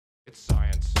It's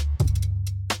science.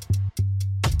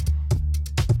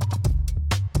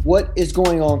 What is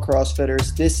going on,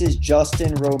 CrossFitters? This is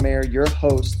Justin Romare, your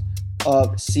host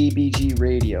of CBG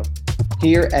Radio.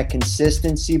 Here at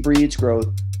Consistency Breeds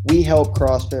Growth, we help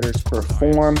CrossFitters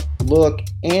perform, look,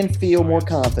 and feel more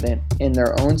confident in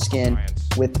their own skin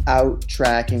without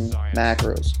tracking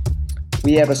macros.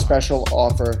 We have a special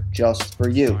offer just for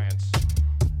you.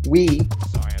 We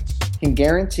can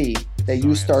guarantee that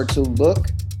you start to look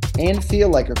and feel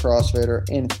like a CrossFitter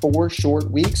in 4 short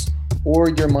weeks or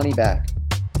your money back.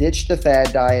 Ditch the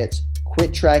fad diets,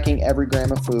 quit tracking every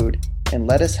gram of food, and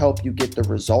let us help you get the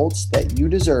results that you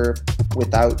deserve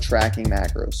without tracking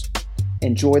macros.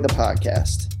 Enjoy the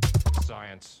podcast.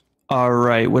 Science. All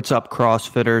right, what's up,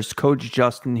 CrossFitters? Coach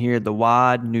Justin here, the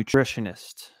WOD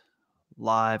nutritionist,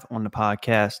 live on the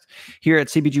podcast. Here at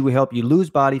CBG, we help you lose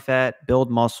body fat,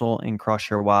 build muscle, and crush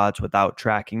your WODs without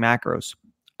tracking macros.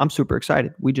 I'm super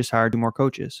excited. We just hired 2 more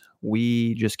coaches.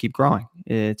 We just keep growing.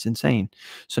 It's insane.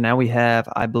 So now we have,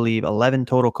 I believe, 11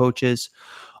 total coaches.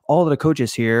 All of the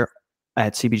coaches here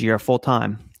at CBG are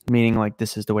full-time, meaning like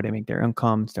this is the way they make their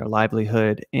incomes, their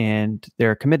livelihood, and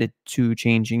they're committed to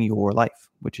changing your life,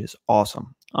 which is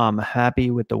awesome. I'm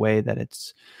happy with the way that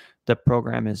the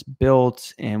program is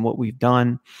built and what we've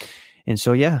done. And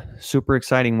so, yeah, super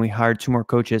exciting. We hired 2 more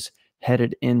coaches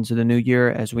headed into the new year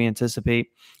as we anticipate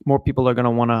more people are going to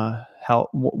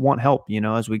want help,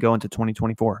 as we go into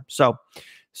 2024. So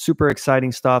super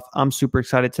exciting stuff. I'm super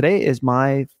excited. Today is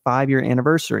my 5-year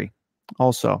anniversary.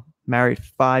 Also married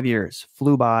 5 years,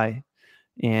 flew by.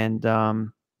 And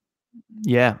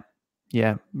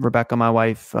Rebecca, my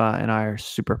wife, and I are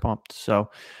super pumped. So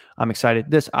I'm excited.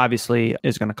 This obviously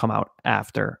is going to come out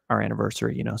after our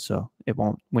anniversary, so it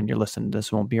won't, when you're listening to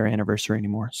this, won't be our anniversary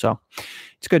anymore. So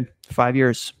it's good. 5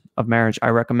 years of marriage. I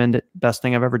recommend it. Best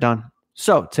thing I've ever done.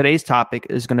 So today's topic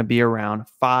is going to be around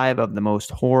 5 of the most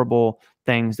horrible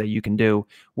things that you can do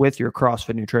with your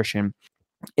CrossFit nutrition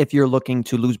if you're looking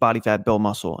to lose body fat, build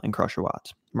muscle, and crush your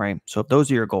WODs, right? So if those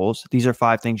are your goals, these are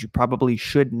 5 things you probably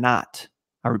should not,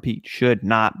 I repeat, should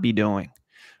not be doing.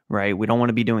 Right? We don't want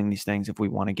to be doing these things if we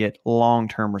want to get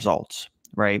long-term results,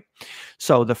 right?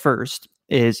 So the first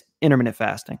is intermittent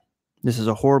fasting. This is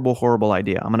a horrible, horrible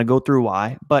idea. I'm going to go through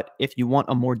why, but if you want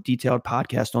a more detailed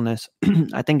podcast on this,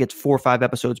 I think it's 4 or 5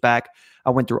 episodes back. I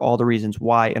went through all the reasons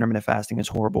why intermittent fasting is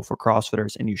horrible for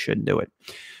CrossFitters and you shouldn't do it.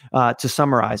 To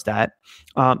summarize that,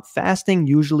 fasting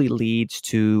usually leads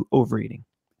to overeating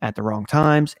at the wrong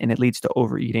times, and it leads to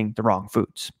overeating the wrong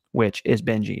foods, which is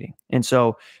binge eating. And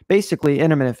so basically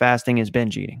intermittent fasting is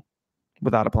binge eating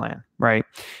without a plan, right?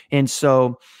 And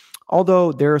so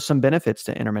although there are some benefits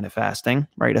to intermittent fasting,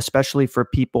 right, especially for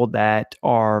people that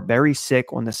are very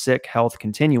sick on the sick health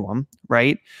continuum,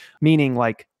 right? Meaning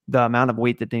like the amount of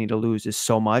weight that they need to lose is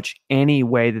so much, any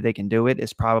way that they can do it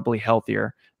is probably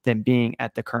healthier than being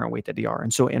at the current weight that they are.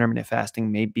 And so intermittent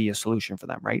fasting may be a solution for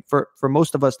them, right? For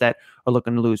most of us that are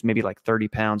looking to lose maybe like 30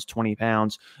 pounds, 20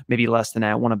 pounds, maybe less than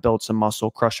that, want to build some muscle,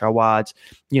 crush our WODs,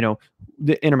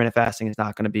 the intermittent fasting is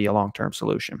not going to be a long-term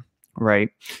solution, right?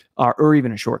 Or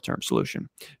even a short-term solution.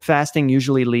 Fasting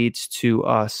usually leads to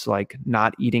us like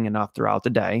not eating enough throughout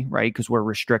the day, right? Because we're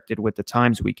restricted with the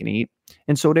times we can eat.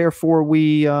 And so therefore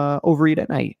we overeat at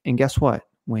night. And guess what?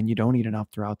 When you don't eat enough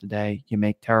throughout the day, you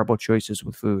make terrible choices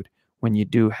with food when you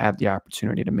do have the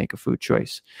opportunity to make a food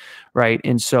choice, right?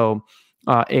 And so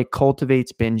it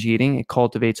cultivates binge eating, it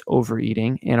cultivates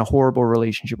overeating and a horrible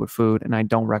relationship with food. And I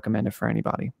don't recommend it for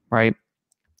anybody, right?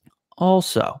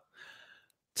 Also,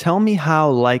 tell me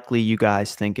how likely you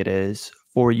guys think it is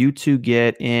for you to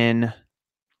get in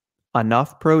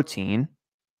enough protein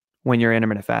when you're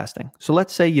intermittent fasting. So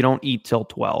let's say you don't eat till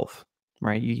 12,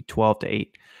 right? You eat 12 to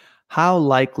 8. How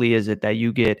likely is it that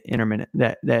you get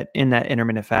that in that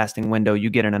intermittent fasting window, you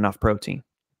get in enough protein?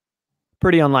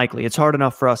 Pretty unlikely. It's hard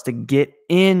enough for us to get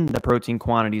in the protein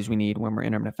quantities we need when we're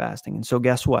intermittent fasting. And so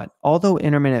guess what? Although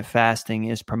intermittent fasting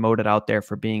is promoted out there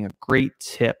for being a great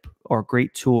tip or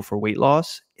great tool for weight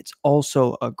loss, it's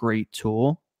also a great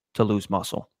tool to lose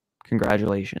muscle.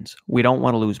 Congratulations. We don't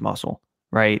want to lose muscle,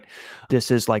 right? This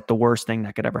is like the worst thing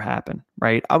that could ever happen,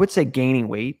 right? I would say gaining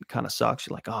weight kind of sucks.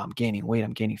 You're like, oh, I'm gaining weight,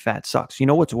 I'm gaining fat, sucks. You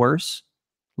know what's worse?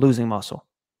 Losing muscle.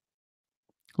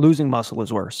 Losing muscle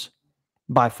is worse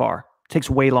by far. It takes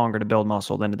way longer to build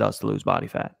muscle than it does to lose body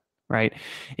fat, right?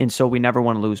 And so we never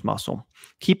want to lose muscle.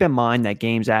 Keep in mind that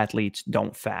games athletes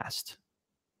don't fast,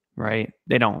 right?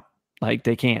 They don't. Like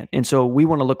they can't. And so we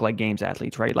want to look like games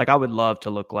athletes, right? Like I would love to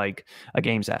look like a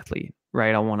games athlete,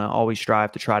 right? I want to always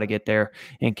strive to try to get there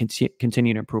and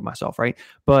continue to improve myself, right?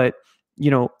 But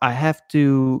I have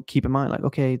to keep in mind, like,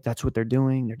 okay, that's what they're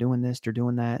doing. They're doing this, they're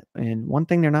doing that. And one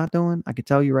thing they're not doing, I can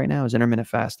tell you right now, is intermittent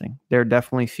fasting. They're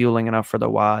definitely fueling enough for the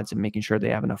WODs and making sure they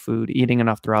have enough food, eating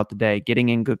enough throughout the day, getting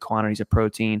in good quantities of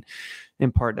protein.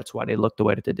 In part, that's why they look the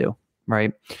way that they do,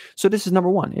 right? So this is number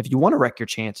one. If you want to wreck your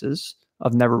chances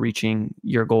of never reaching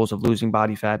your goals of losing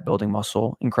body fat, building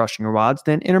muscle, and crushing your WODs,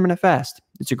 then intermittent fast.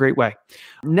 It's a great way.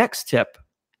 Next tip,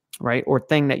 right, or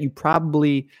thing that you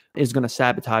probably is going to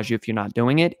sabotage you if you're not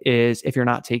doing it, is if you're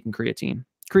not taking creatine.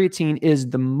 Creatine is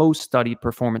the most studied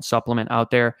performance supplement out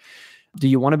there. Do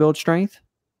you want to build strength?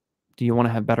 Do you want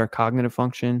to have better cognitive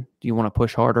function? Do you want to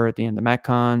push harder at the end of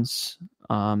metcons?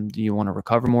 Do you want to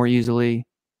recover more easily?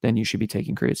 Then you should be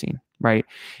taking creatine, right?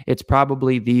 It's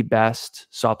probably the best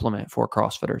supplement for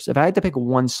CrossFitters. If I had to pick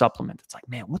one supplement, it's like,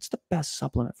 man, what's the best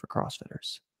supplement for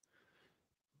CrossFitters?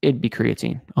 It'd be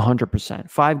creatine, 100%.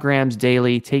 5 grams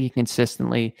daily, take it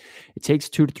consistently. It takes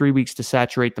 2 to 3 weeks to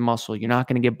saturate the muscle. You're not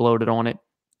going to get bloated on it.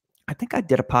 I think I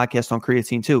did a podcast on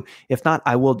creatine too. If not,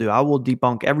 I will do. I will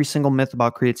debunk every single myth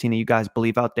about creatine that you guys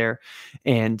believe out there,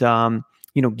 and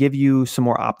give you some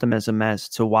more optimism as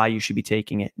to why you should be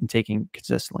taking it and taking it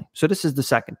consistently. So this is the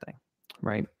second thing,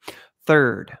 right?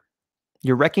 Third,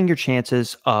 you're wrecking your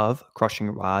chances of crushing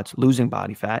your WODs, losing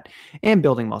body fat, and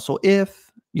building muscle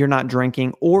if you're not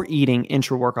drinking or eating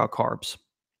intra-workout carbs,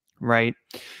 right?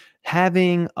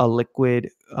 Having a liquid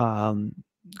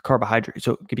carbohydrate,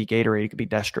 so it could be Gatorade, it could be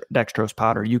dextrose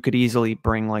powder. You could easily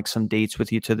bring like some dates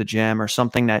with you to the gym, or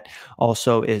something that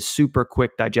also is super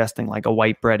quick digesting, like a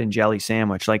white bread and jelly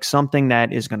sandwich, like something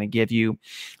that is going to give you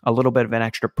a little bit of an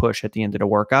extra push at the end of the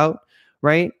workout,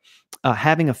 right?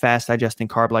 Having a fast digesting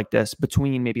carb like this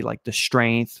between maybe like the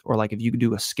strength, or like if you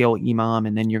do a skill EMOM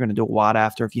and then you're going to do a WOD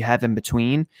after, if you have in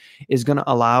between, is going to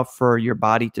allow for your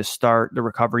body to start the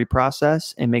recovery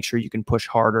process and make sure you can push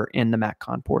harder in the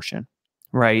metcon portion,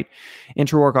 right?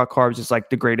 Intra-workout carbs is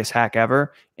like the greatest hack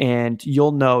ever, and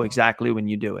you'll know exactly when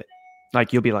you do it.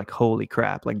 Like, you'll be like, holy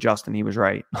crap, like Justin, he was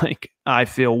right. Like, I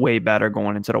feel way better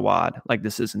going into the WOD. Like,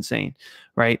 this is insane,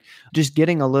 right? Just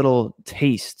getting a little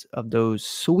taste of those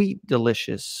sweet,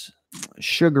 delicious,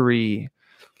 sugary,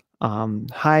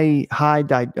 quickly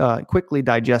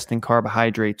digesting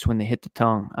carbohydrates when they hit the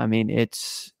tongue. I mean,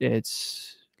 it's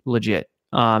legit.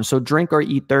 So drink or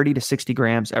eat 30 to 60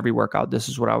 grams every workout. This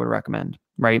is what I would recommend,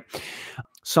 right?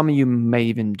 Some of you may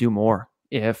even do more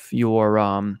if you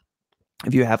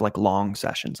have like long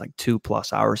sessions, like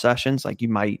 2+ hour sessions, like you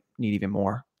might need even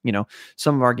more.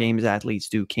 Some of our games athletes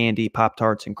do candy,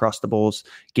 Pop-Tarts, Uncrustables,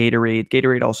 Gatorade.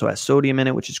 Gatorade also has sodium in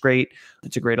it, which is great.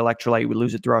 It's a great electrolyte. We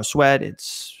lose it through our sweat. It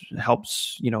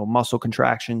helps, muscle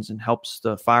contractions and helps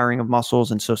the firing of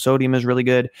muscles. And so sodium is really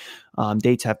good.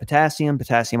 Dates have potassium.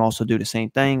 Potassium also do the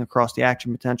same thing across the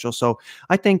action potential. So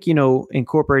I think,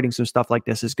 incorporating some stuff like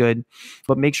this is good,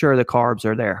 but make sure the carbs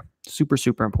are there. Super,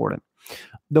 super important.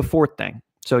 The fourth thing.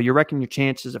 So you're wrecking your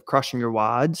chances of crushing your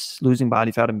WODs, losing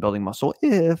body fat, and building muscle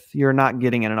if you're not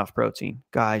getting in enough protein.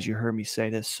 Guys, you heard me say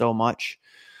this so much,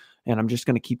 and I'm just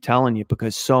going to keep telling you,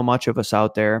 because so much of us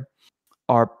out there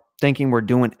are thinking we're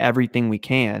doing everything we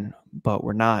can, but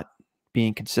we're not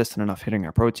being consistent enough hitting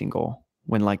our protein goal,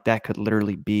 when like that could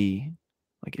literally be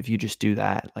like, if you just do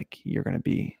that, like you're going to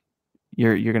be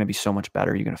so much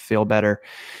better. You're going to feel better.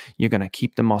 You're going to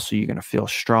keep the muscle. You're going to feel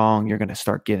strong. You're going to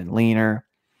start getting leaner.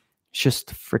 It's just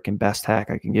the freaking best hack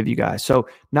I can give you guys. So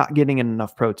not getting in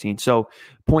enough protein. So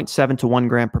 0.7 to 1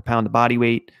 gram per pound of body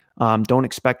weight. Don't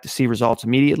expect to see results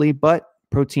immediately, but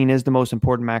protein is the most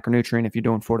important macronutrient if you're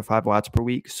doing 4 to 5 watts per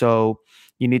week. So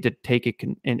you need to take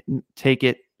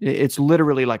it. It's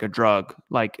literally like a drug.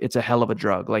 Like, it's a hell of a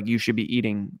drug. Like, you should be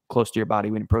eating close to your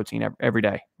body weight in protein every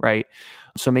day, right?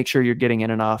 So make sure you're getting in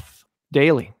enough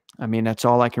daily. I mean, that's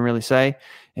all I can really say.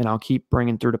 And I'll keep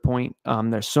bringing through the point.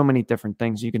 There's so many different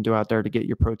things you can do out there to get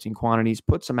your protein quantities.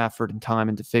 Put some effort and time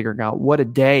into figuring out what a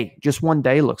day, just one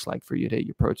day, looks like for you to hit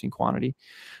your protein quantity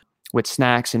with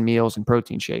snacks and meals and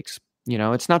protein shakes.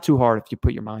 It's not too hard if you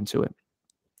put your mind to it.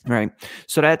 All right.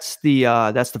 So that's the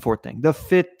fourth thing. The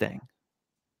fifth thing.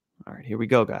 All right, here we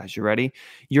go, guys. You ready?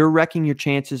 You're wrecking your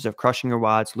chances of crushing your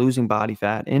WODs, losing body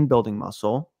fat, and building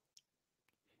muscle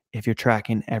if you're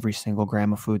tracking every single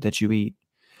gram of food that you eat.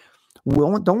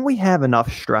 Well, don't we have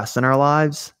enough stress in our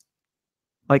lives?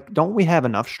 Like, don't we have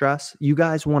enough stress? You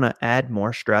guys want to add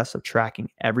more stress of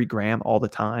tracking every gram all the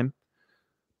time?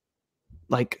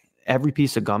 Like, every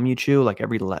piece of gum you chew, like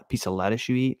every piece of lettuce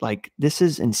you eat? Like, this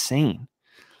is insane.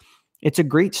 it's a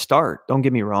great start. Don't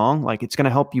get me wrong. Like, it's going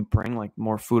to help you bring like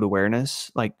more food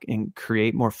awareness, like, and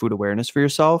create more food awareness for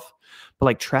yourself. But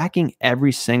like tracking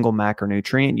every single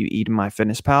macronutrient you eat in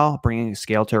MyFitnessPal, bringing a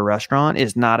scale to a restaurant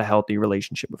is not a healthy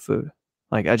relationship with food.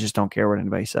 Like, I just don't care what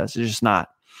anybody says. It's just not.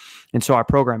 And so our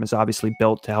program is obviously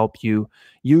built to help you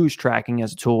use tracking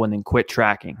as a tool and then quit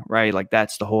tracking, right? Like,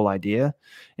 that's the whole idea.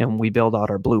 And we build out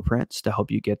our blueprints to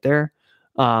help you get there,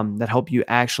 that help you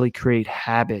actually create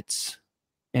habits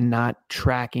and not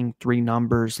tracking 3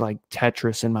 numbers like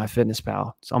Tetris in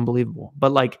MyFitnessPal. It's unbelievable.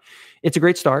 But like, it's a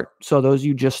great start. So those of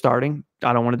you just starting,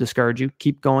 I don't want to discourage you.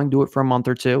 Keep going. Do it for a month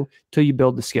or two till you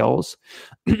build the skills.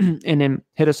 And then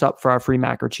hit us up for our free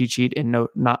macro cheat sheet and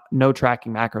no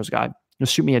tracking macros guide.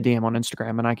 Just shoot me a DM on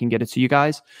Instagram and I can get it to you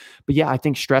guys. But yeah, I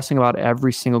think stressing about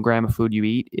every single gram of food you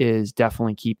eat is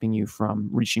definitely keeping you from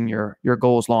reaching your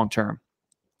goals long term.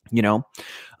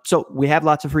 So we have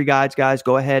lots of free guides, guys.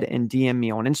 Go ahead and DM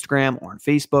me on Instagram or on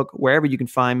Facebook, wherever you can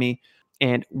find me.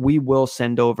 And we will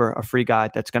send over a free guide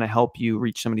that's going to help you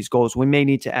reach some of these goals. We may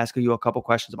need to ask you a couple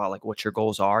questions about like what your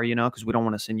goals are, because we don't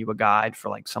want to send you a guide for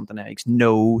like something that makes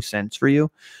no sense for you.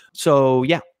 So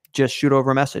yeah, just shoot over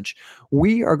a message.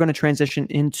 We are going to transition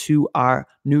into our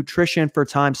nutrition for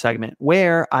time segment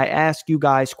where I ask you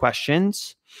guys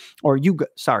questions, or you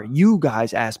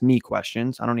guys ask me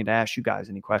questions. I don't need to ask you guys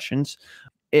any questions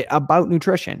about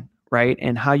nutrition, right?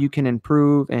 And how you can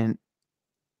improve and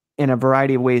in a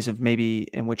variety of ways of maybe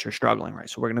in which you're struggling, right?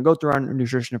 So we're going to go through our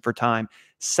nutrition for time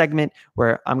segment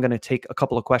where I'm going to take a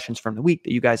couple of questions from the week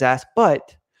that you guys asked.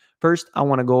 But first, I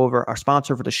want to go over our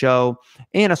sponsor for the show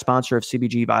and a sponsor of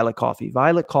CBG, Violet Coffee.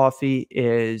 Violet Coffee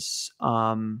is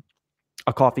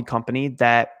a coffee company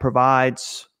that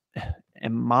provides,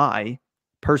 in my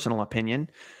personal opinion,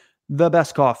 the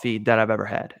best coffee that I've ever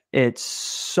had. It's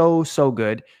so, so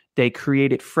good. They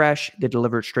create it fresh. They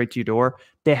deliver it straight to your door.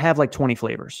 They have like 20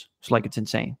 flavors. It's like, it's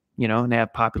insane, and they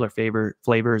have popular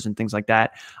flavors and things like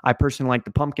that. I personally like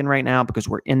the pumpkin right now because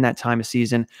we're in that time of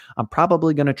season. I'm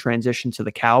probably going to transition to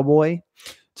the cowboy.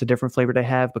 It's a different flavor they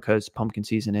have because pumpkin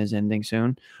season is ending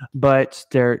soon, but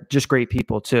they're just great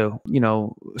people too.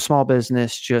 Small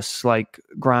business, just like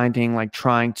grinding, like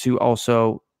trying to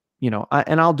also,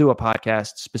 and I'll do a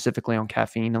podcast specifically on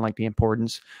caffeine and like the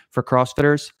importance for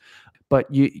CrossFitters. But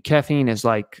caffeine is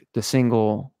like the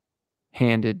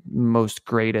single-handed most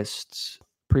greatest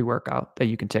pre-workout that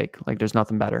you can take. Like, there's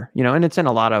nothing better, and it's in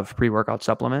a lot of pre-workout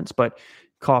supplements, but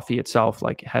coffee itself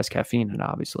like has caffeine in it,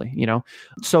 obviously,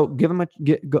 So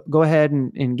go ahead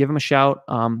and give them a shout.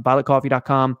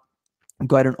 Violetcoffee.com.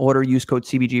 Go ahead and order. Use code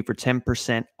CBG for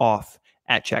 10% off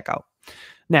at checkout.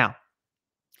 Now,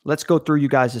 let's go through you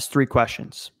guys' 3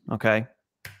 questions. Okay,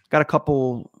 got a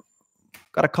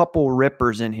couple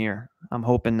rippers in here. I'm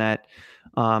hoping that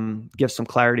gives some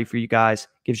clarity for you guys,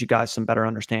 gives you guys some better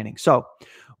understanding. So,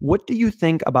 what do you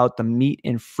think about the meat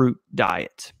and fruit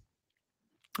diet?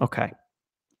 Okay,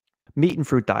 meat and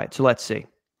fruit diet. So let's see.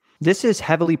 This is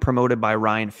heavily promoted by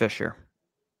Ryan Fisher,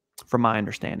 from my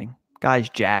understanding. Guy's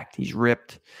jacked. He's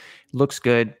ripped. Looks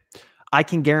good. I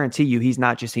can guarantee you he's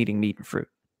not just eating meat and fruit.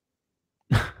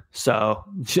 So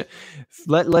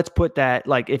let's put that,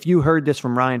 like, if you heard this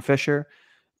from Ryan Fisher,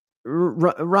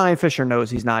 Ryan Fisher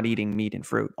knows he's not eating meat and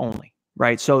fruit only,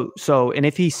 right? So, and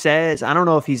if he says, I don't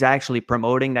know if he's actually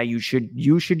promoting that you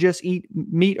should just eat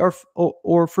meat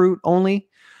or fruit only,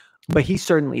 but he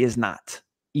certainly is not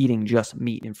eating just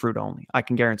meat and fruit only. I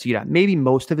can guarantee that. Maybe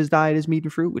most of his diet is meat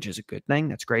and fruit, which is a good thing.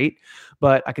 That's great.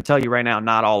 But I can tell you right now,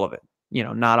 not all of it.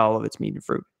 Not all of it's meat and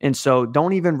fruit. And so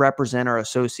don't even represent or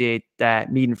associate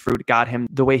that meat and fruit got him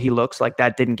the way he looks. Like,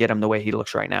 that didn't get him the way he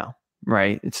looks right now,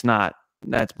 right? It's not.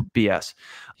 That's BS.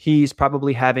 He's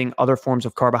probably having other forms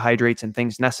of carbohydrates and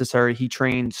things necessary. He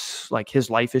trains, like, his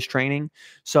life is training.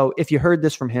 So if you heard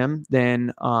this from him,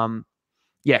 then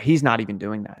yeah, he's not even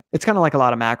doing that. It's kind of like a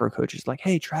lot of macro coaches, like,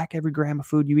 hey, track every gram of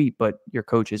food you eat, but your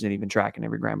coach isn't even tracking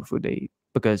every gram of food they eat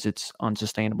because it's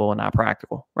unsustainable and not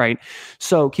practical, right?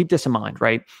 So keep this in mind,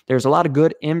 right? There's a lot of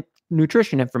good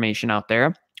nutrition information out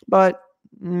there, but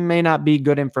may not be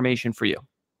good information for you.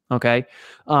 Okay.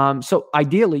 So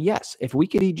ideally, yes, if we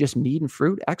could eat just meat and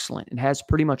fruit, excellent. It has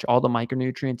pretty much all the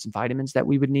micronutrients and vitamins that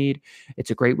we would need. It's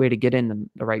a great way to get in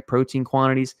the right protein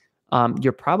quantities.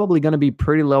 You're probably going to be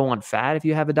pretty low on fat if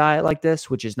you have a diet like this,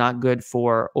 which is not good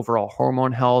for overall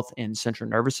hormone health and central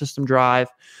nervous system drive.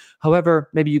 However,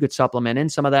 maybe you could supplement in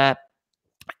some of that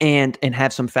and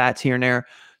have some fats here and there.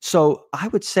 So I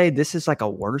would say this is like a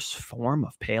worse form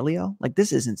of paleo. Like,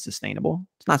 this isn't sustainable.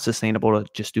 It's not sustainable to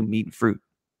just do meat and fruit.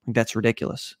 Like, that's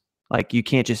ridiculous. Like you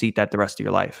can't just eat that the rest of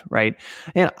your life, right?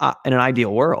 And in an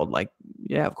ideal world, like,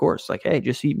 yeah, of course, like, hey,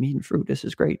 just eat meat and fruit. This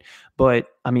is great. But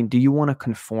I mean, do you want to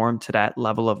conform to that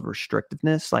level of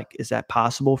restrictiveness? Like, is that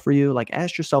possible for you? Like,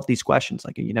 ask yourself these questions.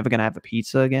 Like, are you never going to have a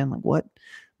pizza again? Like, what?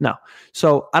 No.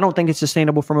 So I don't think it's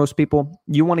sustainable for most people.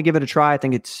 You want to give it a try. I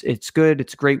think it's good.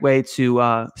 It's a great way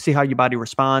to see how your body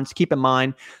responds. Keep in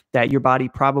mind that your body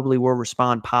probably will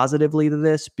respond positively to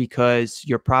this because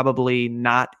you're probably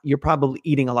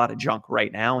eating a lot of junk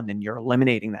right now, and then you're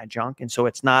eliminating that junk. And so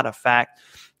it's not a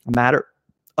matter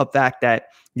of fact that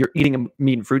you're eating a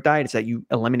meat and fruit diet. It's that you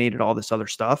eliminated all this other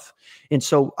stuff. And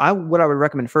so what I would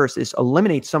recommend first is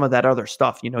eliminate some of that other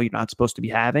stuff, you're not supposed to be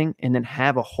having, and then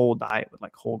have a whole diet with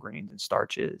like whole grains and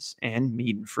starches and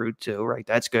meat and fruit too, right?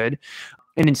 That's good.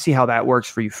 And then see how that works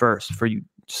for you first, before you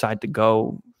decide to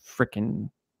go freaking,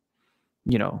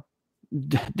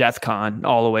 death con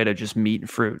all the way to just meat and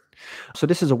fruit. So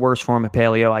this is a worse form of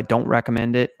paleo. I don't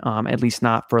recommend it, at least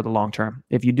not for the long term.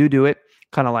 If you do it,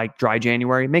 kind of like dry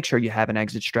January, make sure you have an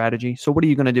exit strategy. So what are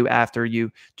you going to do after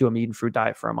you do a meat and fruit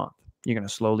diet for a month? You're going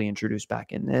to slowly introduce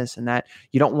back in this and that.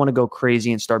 You don't want to go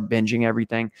crazy and start binging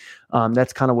everything.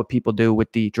 That's kind of what people do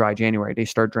with the dry January. They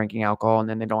start drinking alcohol and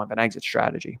then they don't have an exit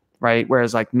strategy, right?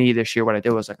 Whereas like me this year, what I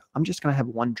did was like, I'm just going to have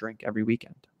one drink every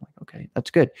weekend. I'm like, okay,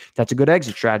 that's good. That's a good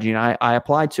exit strategy. And I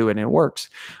applied to it and it works.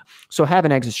 So have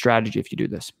an exit strategy if you do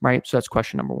this, right? So that's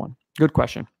question number one. Good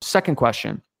question. Second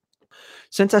question.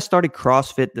 Since I started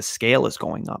CrossFit, the scale is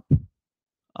going up.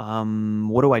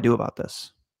 What do I do about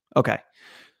this? Okay.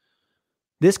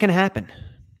 This can happen.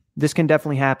 This can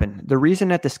definitely happen. The reason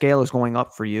that the scale is going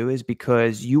up for you is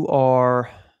because you're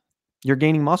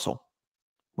gaining muscle,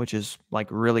 which is like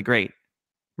really great,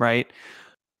 right?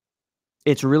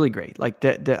 It's really great. Like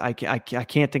I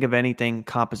can't think of anything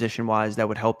composition wise that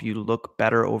would help you look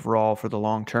better overall for the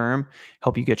long term,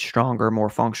 help you get stronger, more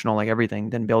functional, like everything,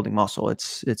 than building muscle.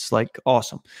 It's like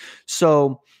awesome.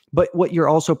 So, but what you're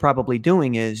also probably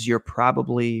doing is you're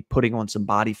probably putting on some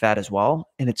body fat as well.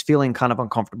 And it's feeling kind of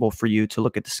uncomfortable for you to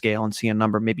look at the scale and see a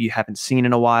number maybe you haven't seen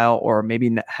in a while, or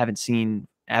maybe haven't seen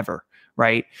ever,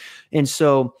 right? And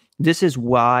so this is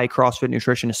why CrossFit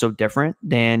nutrition is so different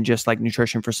than just like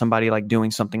nutrition for somebody like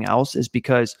doing something else, is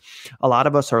because a lot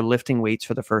of us are lifting weights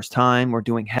for the first time. We're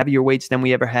doing heavier weights than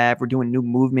we ever have. We're doing new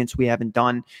movements we haven't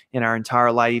done in our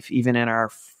entire life. Even in our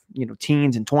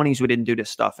teens and 20s, we didn't do this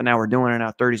stuff. And now we're doing it in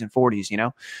our 30s and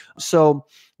 40s, So,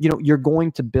 you're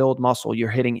going to build muscle. You're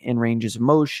hitting in ranges of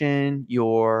motion.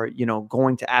 You're,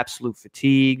 going to absolute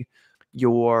fatigue.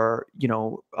 You're,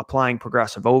 applying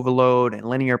progressive overload and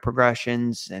linear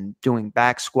progressions and doing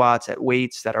back squats at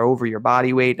weights that are over your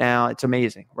body weight now. It's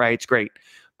amazing, right? It's great.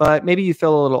 But maybe you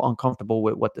feel a little uncomfortable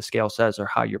with what the scale says or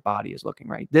how your body is looking,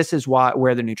 right? This is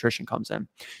where the nutrition comes in.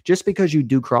 Just because you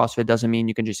do CrossFit doesn't mean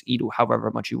you can just eat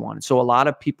however much you want. So a lot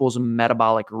of people's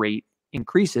metabolic rate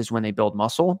increases when they build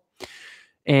muscle,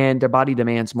 and their body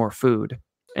demands more food.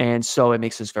 And so it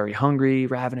makes us very hungry,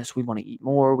 ravenous. We want to eat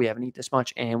more. We haven't eaten this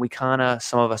much. And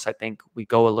some of us, I think we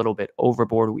go a little bit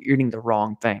overboard. We're eating the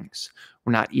wrong things.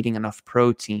 We're not eating enough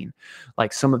protein.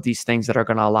 Like some of these things that are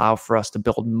going to allow for us to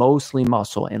build mostly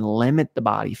muscle and limit the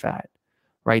body fat,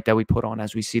 right, that we put on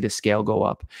as we see the scale go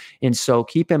up. And so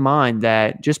keep in mind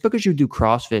that just because you do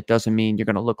CrossFit doesn't mean you're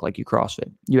going to look like you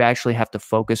CrossFit. You actually have to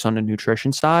focus on the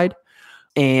nutrition side.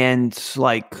 And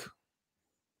like,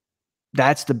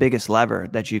 that's the biggest lever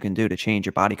that you can do to change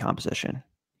your body composition.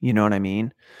 You know what I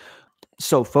mean?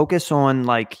 So focus on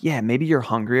maybe you're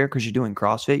hungrier because you're doing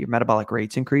CrossFit, your metabolic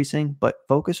rate's increasing, but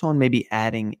focus on maybe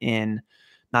adding in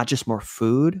not just more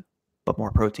food, but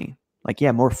more protein.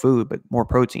 More food, but more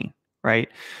protein, right?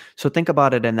 So think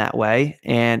about it in that way.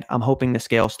 And I'm hoping the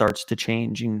scale starts to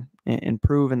change and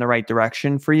improve in the right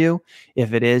direction for you,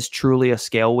 if it is truly a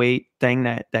scale weight thing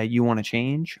that you want to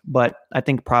change. But I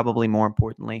think probably more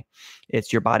importantly,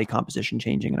 it's your body composition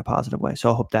changing in a positive way.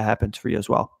 So I hope that happens for you as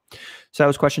well. So that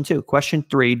was question 2. Question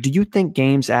 3, do you think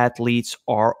games athletes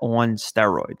are on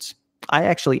steroids? I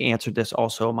actually answered this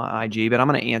also on my IG, but I'm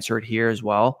going to answer it here as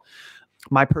well.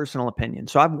 My personal opinion.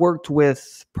 So I've worked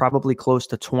with probably close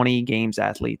to 20 games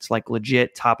athletes, like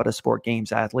legit top of the sport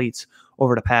games athletes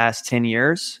over the past 10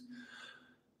 years.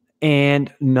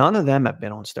 And none of them have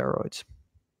been on steroids,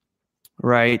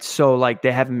 right? So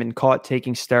they haven't been caught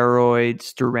taking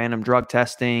steroids through random drug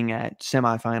testing at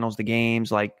semifinals, the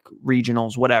games, like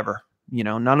regionals, whatever.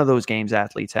 None of those games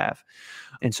athletes have.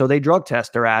 And so they drug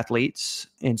test their athletes.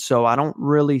 And so I don't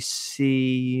really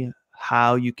see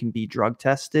how you can be drug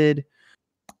tested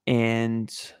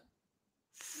and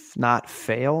not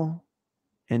fail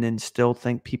and then still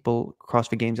think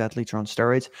CrossFit Games athletes are on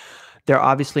steroids. There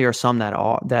obviously are some that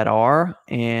are,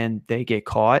 and they get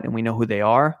caught, and we know who they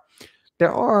are.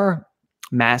 There are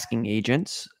masking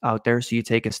agents out there. So you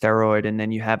take a steroid and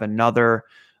then you have another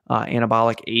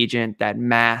anabolic agent that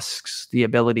masks the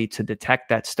ability to detect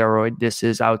that steroid. This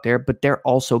is out there, but they're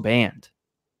also banned.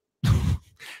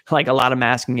 Like a lot of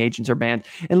masking agents are banned.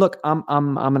 And look,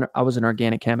 I was an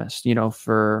organic chemist,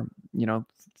 for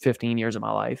 15 years of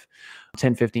my life,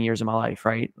 10, 15 years of my life,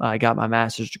 right? I got my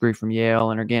master's degree from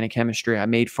Yale in organic chemistry. I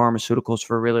made pharmaceuticals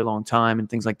for a really long time and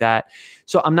things like that.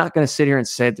 So I'm not going to sit here and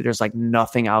say that there's like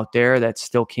nothing out there that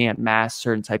still can't mask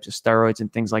certain types of steroids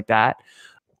and things like that.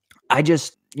 I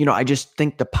just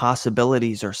think the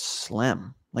possibilities are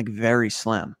slim, like very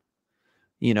slim,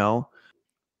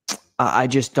 I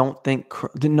just don't think,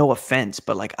 no offense,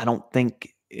 but like, I don't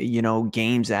think,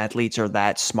 games athletes are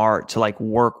that smart to like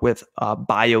work with a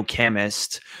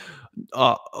biochemist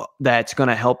that's going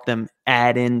to help them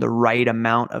add in the right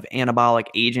amount of anabolic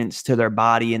agents to their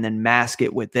body and then mask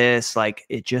it with this. Like,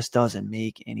 it just doesn't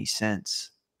make any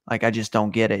sense. Like, I just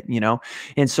don't get it,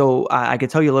 And so I could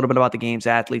tell you a little bit about the games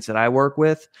athletes that I work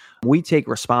with. We take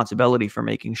responsibility for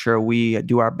making sure we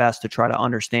do our best to try to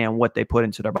understand what they put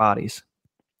into their bodies.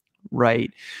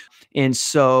 Right. And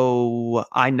so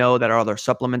I know that all their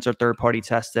supplements are third-party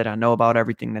tested. I know about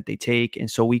everything that they take. And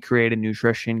so we create a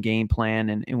nutrition game plan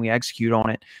and we execute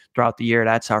on it throughout the year.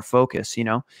 That's our focus,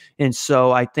 And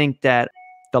so I think that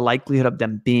the likelihood of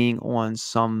them being on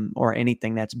some or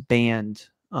anything that's banned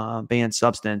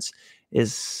substance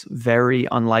is very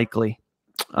unlikely.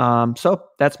 So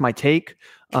that's my take.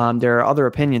 There are other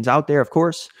opinions out there, of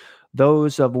course,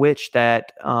 those of which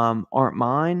that aren't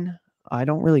mine. I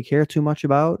don't really care too much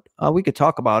about. We could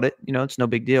talk about it. It's no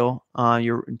big deal.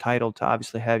 You're entitled to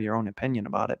obviously have your own opinion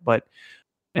about it. But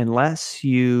unless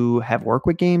you have worked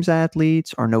with games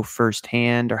athletes or know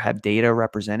firsthand or have data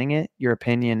representing it, your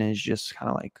opinion is just kind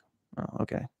of like, oh,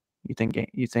 okay. You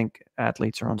think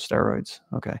athletes are on steroids.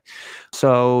 Okay.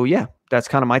 So yeah, that's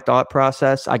kind of my thought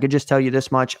process. I could just tell you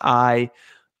this much. I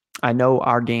know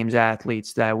our games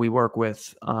athletes that we work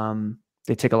with,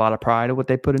 they take a lot of pride in what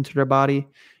they put into their body.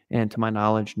 And to my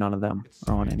knowledge, none of them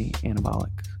are on any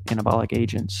anabolic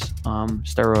agents,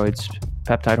 steroids,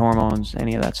 peptide hormones,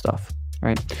 any of that stuff,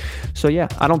 right? So yeah,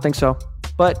 I don't think so.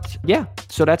 But yeah,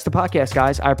 so that's the podcast,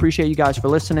 guys. I appreciate you guys for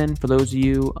listening. For those of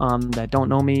you that don't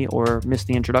know me or missed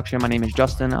the introduction, my name is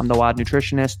Justin. I'm the WOD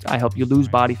nutritionist. I help you lose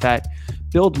body fat,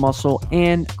 build muscle,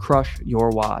 and crush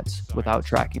your WODs without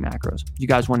tracking macros. If you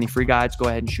guys want any free guides, go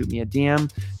ahead and shoot me a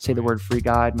DM. Say the word free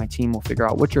guide. My team will figure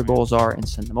out what your goals are and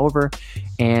send them over.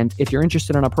 And if you're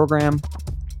interested in a program,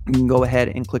 you can go ahead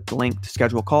and click the link to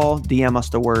schedule a call, DM us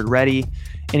the word ready,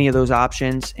 any of those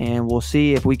options, and we'll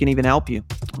see if we can even help you.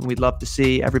 We'd love to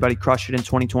see everybody crush it in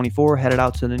 2024, headed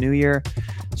out to the new year.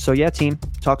 So yeah, team,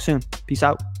 talk soon. Peace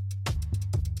out.